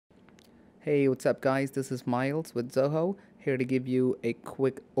Hey, what's up guys? This is Miles with Zoho, here to give you a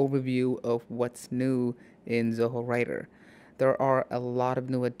quick overview of what's new in Zoho Writer. There are a lot of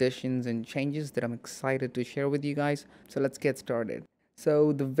new additions and changes that I'm excited to share with you guys, so let's get started.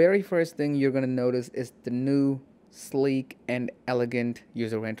 So the very first thing you're going to notice is the new, sleek, and elegant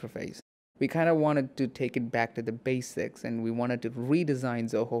user interface. We kind of wanted to take it back to the basics, and we wanted to redesign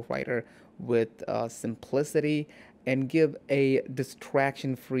Zoho Writer with simplicity and give a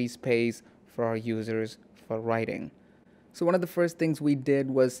distraction-free space for our users for writing. So one of the first things we did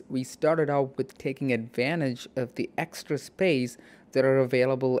was we started out with taking advantage of the extra space that are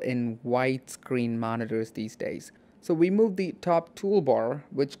available in widescreen monitors these days. So we moved the top toolbar,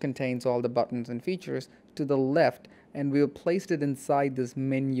 which contains all the buttons and features, to the left, and we placed it inside this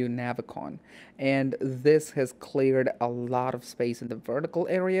menu navicon. And this has cleared a lot of space in the vertical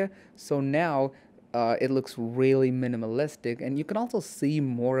area, so now it looks really minimalistic, and you can also see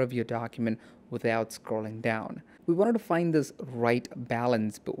more of your document without scrolling down. We wanted to find this right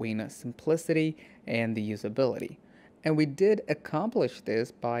balance between simplicity and the usability. And we did accomplish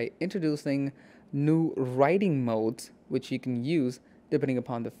this by introducing new writing modes which you can use depending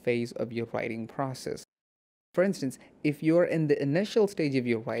upon the phase of your writing process. For instance, if you're in the initial stage of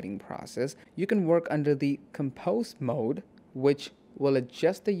your writing process, you can work under the compose mode, which will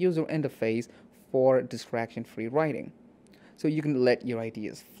adjust the user interface for distraction-free writing. So you can let your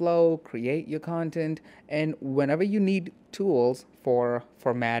ideas flow, create your content, and whenever you need tools for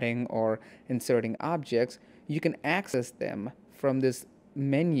formatting or inserting objects, you can access them from this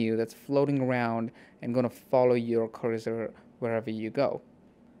menu that's floating around and going to follow your cursor wherever you go.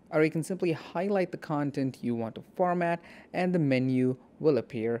 Or you can simply highlight the content you want to format, and the menu will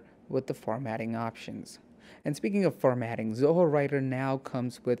appear with the formatting options. And speaking of formatting, Zoho Writer now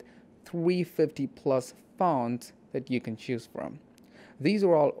comes with 350 plus fonts that you can choose from. These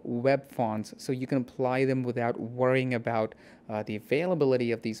are all web fonts, so you can apply them without worrying about the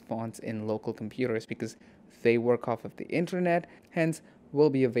availability of these fonts in local computers, because they work off of the internet, hence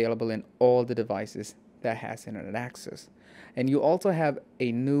will be available in all the devices that has internet access. And you also have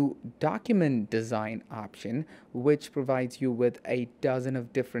a new document design option, which provides you with a dozen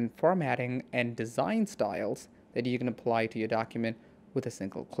of different formatting and design styles that you can apply to your document with a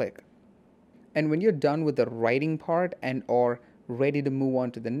single click. And when you're done with the writing part and or ready to move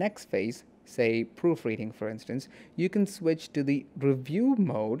on to the next phase, say proofreading for instance, you can switch to the review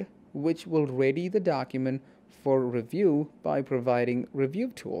mode, which will ready the document for review by providing review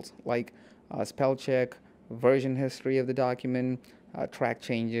tools like spell check, version history of the document, track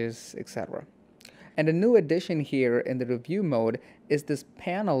changes, etc. And a new addition here in the review mode is this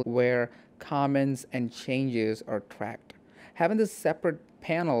panel where comments and changes are tracked. Having this separate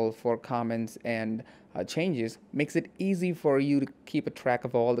panel for comments and changes makes it easy for you to keep a track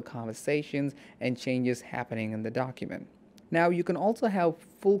of all the conversations and changes happening in the document. Now you can also have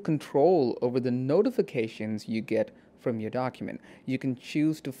full control over the notifications you get from your document. You can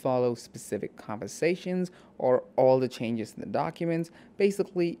choose to follow specific conversations or all the changes in the documents.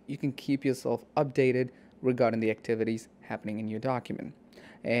 Basically, you can keep yourself updated regarding the activities happening in your document.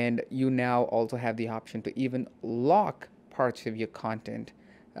 And you now also have the option to even lock parts of your content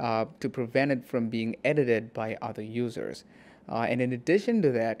to prevent it from being edited by other users. And in addition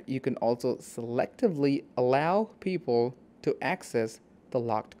to that, you can also selectively allow people to access the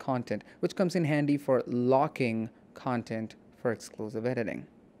locked content, which comes in handy for locking content for exclusive editing.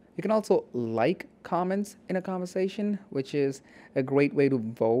 You can also like comments in a conversation, which is a great way to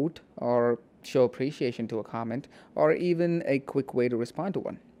vote or show appreciation to a comment, or even a quick way to respond to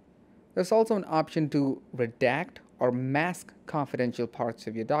one. There's also an option to redact or mask confidential parts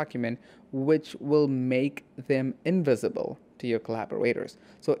of your document, which will make them invisible to your collaborators.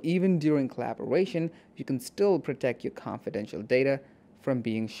 So even during collaboration, you can still protect your confidential data from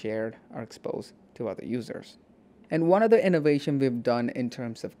being shared or exposed to other users. And one other innovation we've done in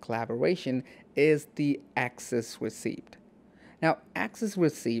terms of collaboration is the access receipt. Now, access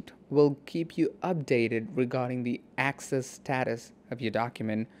receipt will keep you updated regarding the access status of your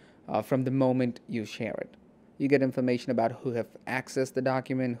document from the moment you share it. You get information about who have accessed the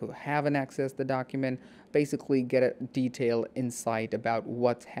document, who haven't accessed the document, basically get a detailed insight about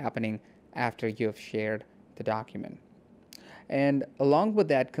what's happening after you've shared the document. And along with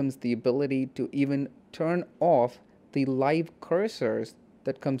that comes the ability to even turn off the live cursors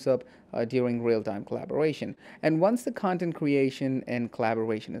that comes up during real-time collaboration. And once the content creation and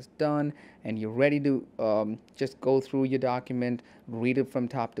collaboration is done and you're ready to just go through your document, read it from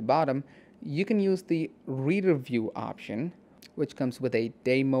top to bottom, you can use the reader view option, which comes with a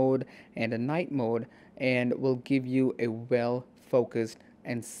day mode and a night mode, and will give you a well-focused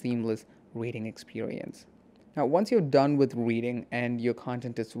and seamless reading experience. Now, once you're done with reading and your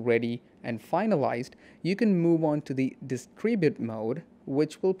content is ready and finalized, you can move on to the distribute mode,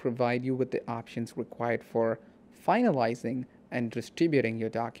 which will provide you with the options required for finalizing and distributing your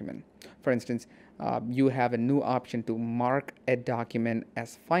document. For instance, you have a new option to mark a document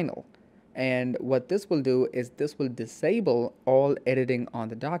as final. And what this will do is this will disable all editing on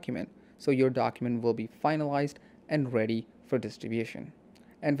the document. So your document will be finalized and ready for distribution.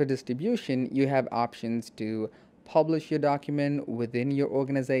 And for distribution, you have options to publish your document within your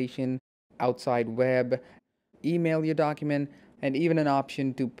organization, outside web, email your document, and even an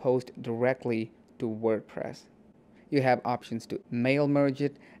option to post directly to WordPress. You have options to mail merge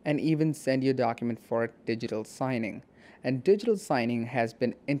it and even send your document for digital signing. And digital signing has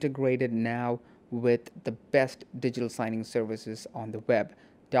been integrated now with the best digital signing services on the web,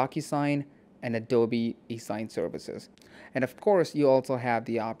 DocuSign and Adobe eSign services. And of course, you also have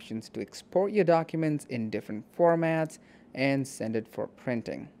the options to export your documents in different formats and send it for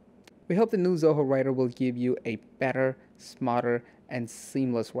printing. We hope the new Zoho Writer will give you a better, smarter, and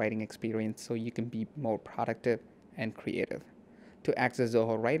seamless writing experience so you can be more productive and creative. To access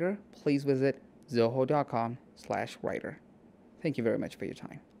Zoho Writer, please visit zoho.com/writer. Thank you very much for your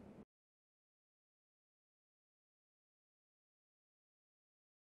time.